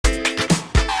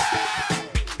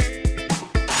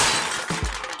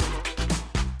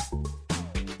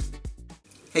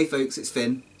Hey folks, it's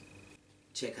Finn.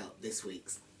 Check out this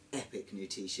week's epic new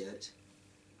t-shirt.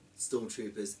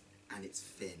 Stormtroopers, and it's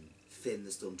Finn. Finn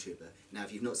the Stormtrooper. Now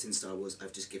if you've not seen Star Wars,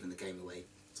 I've just given the game away.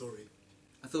 Sorry.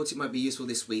 I thought it might be useful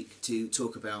this week to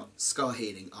talk about scar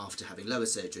healing after having lower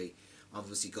surgery. I've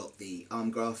obviously got the arm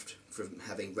graft from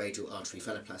having radial artery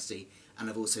phalloplasty, and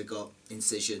I've also got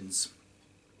incisions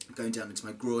going down into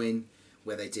my groin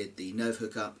where they did the nerve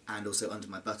hookup, and also under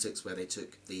my buttocks where they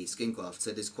took the skin graft. So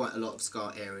there's quite a lot of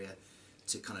scar area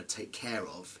to kind of take care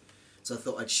of. So I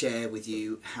thought I'd share with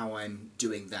you how I'm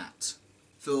doing that.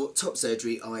 For top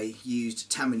surgery I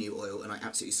used Tamanu oil, and I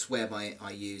absolutely swear by it.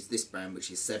 I used this brand, which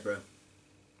is Zebra,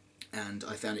 and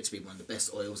I found it to be one of the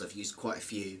best oils. I've used quite a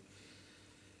few.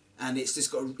 And it's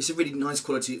just got it's a really nice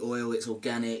quality oil, it's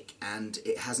organic, and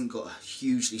it hasn't got a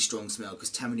hugely strong smell,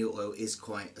 because Tamanu oil is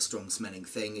quite a strong smelling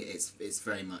thing. It's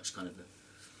very much kind of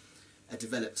a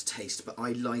developed taste, but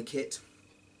I like it.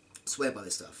 Swear by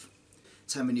this stuff.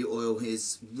 Tamanu oil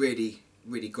is really,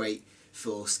 really great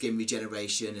for skin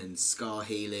regeneration and scar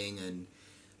healing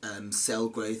and cell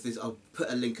growth. I'll put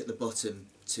a link at the bottom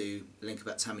to a link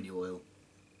about Tamanu oil.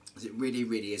 It really,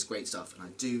 really is great stuff, and I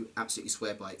do absolutely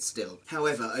swear by it still.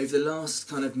 However, over the last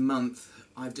kind of month,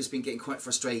 I've just been getting quite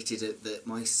frustrated at that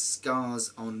my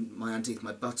scars on my underneath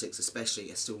my buttocks especially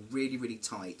are still really, really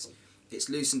tight. It's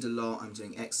loosened a lot. I'm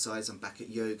doing exercise, I'm back at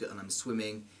yoga, and I'm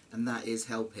swimming, and that is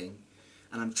helping.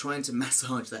 And I'm trying to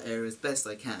massage that area as best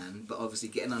I can, but obviously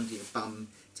getting under your bum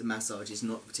to massage is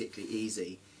not particularly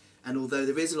easy. And although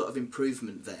there is a lot of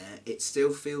improvement there, it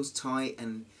still feels tight,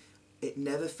 and it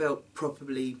never felt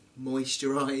properly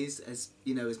moisturised, as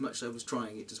you know, as much as I was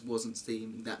trying, it just wasn't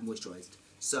seeming that moisturised.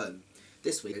 So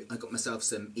this week I got myself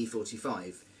some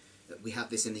E45. We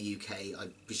have this in the UK, I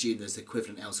presume there's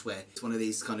equivalent elsewhere. It's one of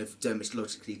these kind of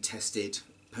dermatologically tested,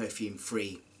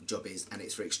 perfume-free jobbies, and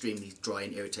it's for extremely dry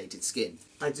and irritated skin.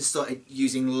 I just started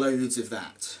using loads of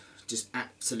that, just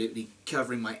absolutely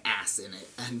covering my ass in it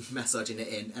and massaging it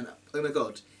in, and oh my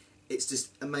god, it's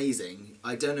just amazing.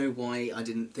 I don't know why I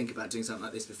didn't think about doing something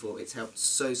like this before. It's helped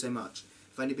so, so much.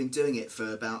 I've only been doing it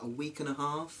for about a week and a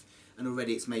half, and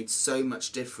already it's made so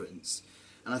much difference.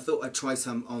 And I thought I'd try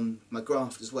some on my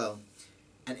graft as well.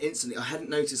 And instantly, I hadn't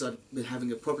noticed I'd been having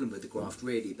a problem with the graft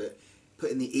really, but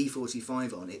putting the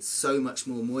E45 on, it's so much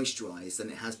more moisturised than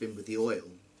it has been with the oil.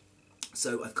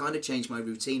 So I've kind of changed my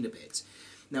routine a bit.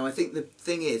 Now I think the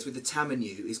thing is with the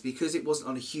Tamanu is because it wasn't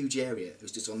on a huge area, it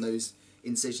was just on those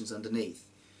incisions underneath.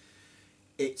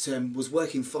 It was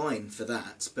working fine for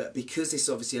that, but because it's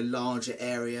obviously a larger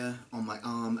area on my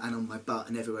arm and on my butt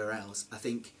and everywhere else, I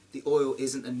think the oil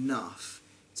isn't enough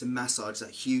to massage that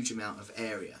huge amount of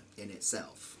area in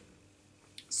itself.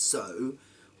 So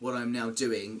what I'm now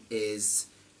doing is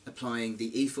applying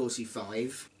the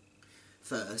E45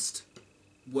 first,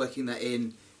 working that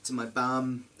in to my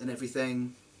bum and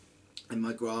everything, and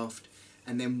my graft.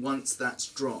 And then once that's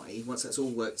dry, once that's all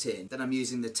worked in, then I'm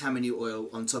using the Tamanu oil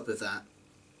on top of that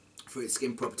for its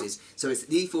skin properties. So it's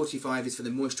the E45 is for the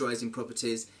moisturising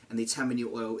properties, and the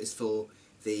Tamanu oil is for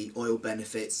the oil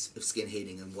benefits of skin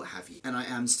healing and what have you. And I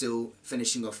am still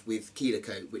finishing off with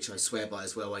Coat, which I swear by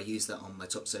as well. I use that on my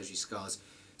top surgery scars.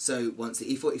 So once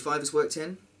the E45 is worked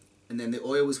in, and then the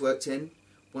oil was worked in,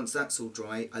 once that's all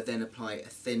dry, I then apply a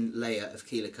thin layer of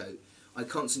Coat. I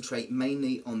concentrate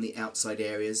mainly on the outside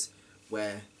areas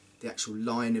where the actual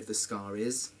line of the scar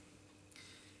is,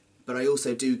 but I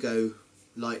also do go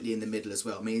lightly in the middle as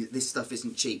well. I mean, this stuff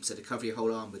isn't cheap, so to cover your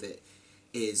whole arm with it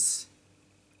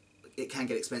can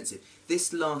get expensive.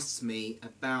 This lasts me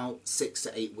about 6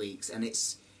 to 8 weeks, and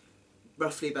it's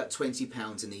roughly about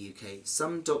 £20 in the UK.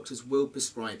 Some doctors will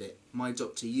prescribe it. My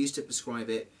doctor used to prescribe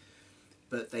it,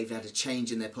 but they've had a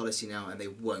change in their policy now and they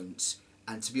won't.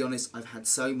 And to be honest, I've had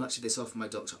so much of this off my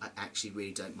doctor, I actually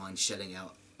really don't mind shelling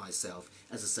out myself.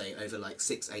 As I say, over like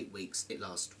 6-8 weeks it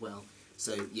lasts well.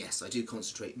 So yes, I do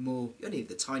concentrate more, only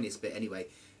the tiniest bit anyway,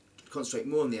 concentrate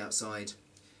more on the outside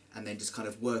and then just kind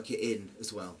of work it in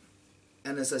as well.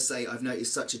 And as I say, I've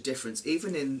noticed such a difference,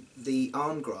 even in the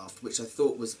arm graft, which I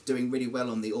thought was doing really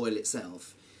well on the oil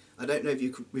itself. I don't know if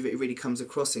it really comes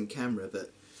across in camera,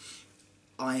 but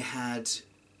I had,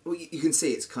 well, you can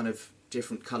see it's kind of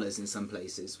different colours in some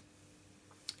places.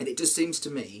 And it just seems to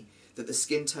me that the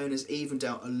skin tone has evened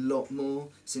out a lot more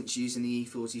since using the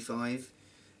E45.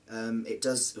 It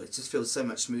just feels so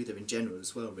much smoother in general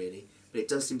as well, really. But it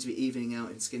does seem to be evening out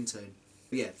in skin tone.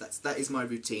 But yeah, that is my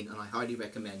routine, and I highly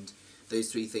recommend those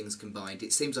three things combined.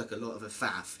 It seems like a lot of a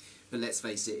faff, but let's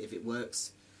face it, if it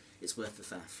works, it's worth the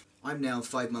faff. I'm now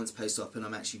 5 months post-op, and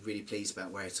I'm actually really pleased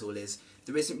about where it all is.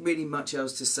 There isn't really much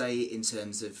else to say in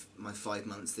terms of my 5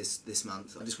 months this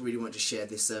month. I just really want to share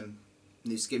this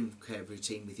new skincare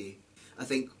routine with you. I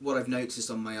think what I've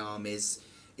noticed on my arm is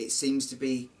it seems to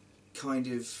be kind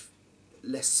of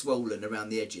less swollen around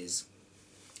the edges.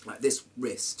 Like this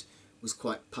wrist was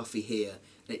quite puffy here,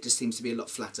 and it just seems to be a lot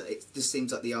flatter. It just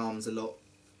seems like the arm's a lot,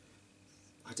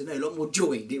 I don't know, a lot more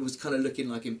joined. It was kind of looking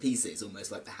like in pieces,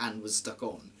 almost like the hand was stuck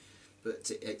on.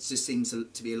 But it just seems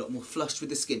to be a lot more flushed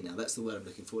with the skin now. That's the word I'm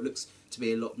looking for. It looks to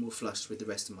be a lot more flushed with the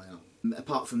rest of my arm.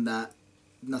 Apart from that,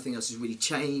 nothing else has really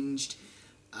changed.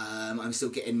 I'm still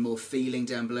getting more feeling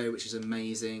down below, which is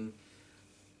amazing.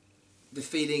 The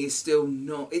feeling is still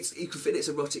not... you can feel its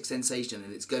erotic sensation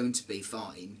and it's going to be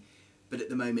fine. But at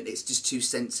the moment it's just too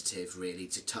sensitive, really,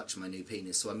 to touch my new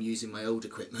penis. So I'm using my old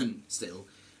equipment still.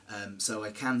 So I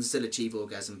can still achieve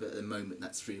orgasm, but at the moment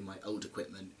that's through my old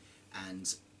equipment.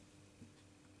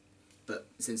 But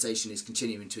sensation is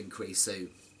continuing to increase, so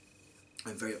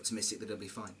I'm very optimistic that it'll be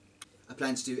fine. I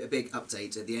plan to do a big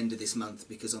update at the end of this month,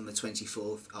 because on the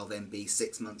 24th I'll then be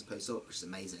 6 months post-op, which is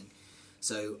amazing.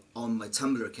 So on my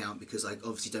Tumblr account, because I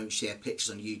obviously don't share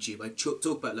pictures on YouTube, I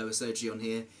talk about lower surgery on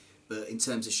here, but in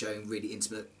terms of showing really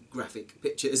intimate graphic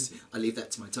pictures, I leave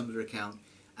that to my Tumblr account,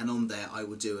 and on there I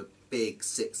will do a big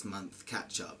 6-month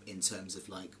catch-up in terms of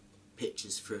like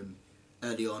pictures from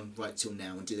early on right till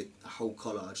now, and do the whole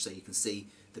collage so you can see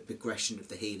the progression of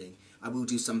the healing. I will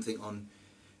do something on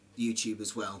YouTube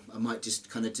as well. I might just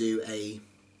kind of do a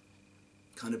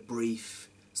kind of brief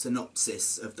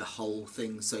synopsis of the whole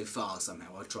thing so far somehow.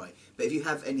 I'll try. But if you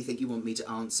have anything you want me to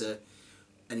answer,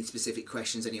 any specific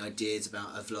questions, any ideas about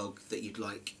a vlog that you'd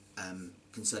like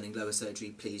concerning lower surgery,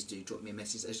 please do drop me a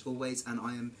message as always, and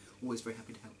I am always very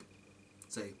happy to help.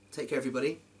 So take care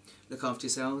everybody, look after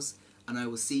yourselves, and I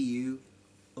will see you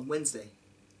on Wednesday.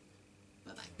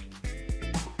 Bye bye.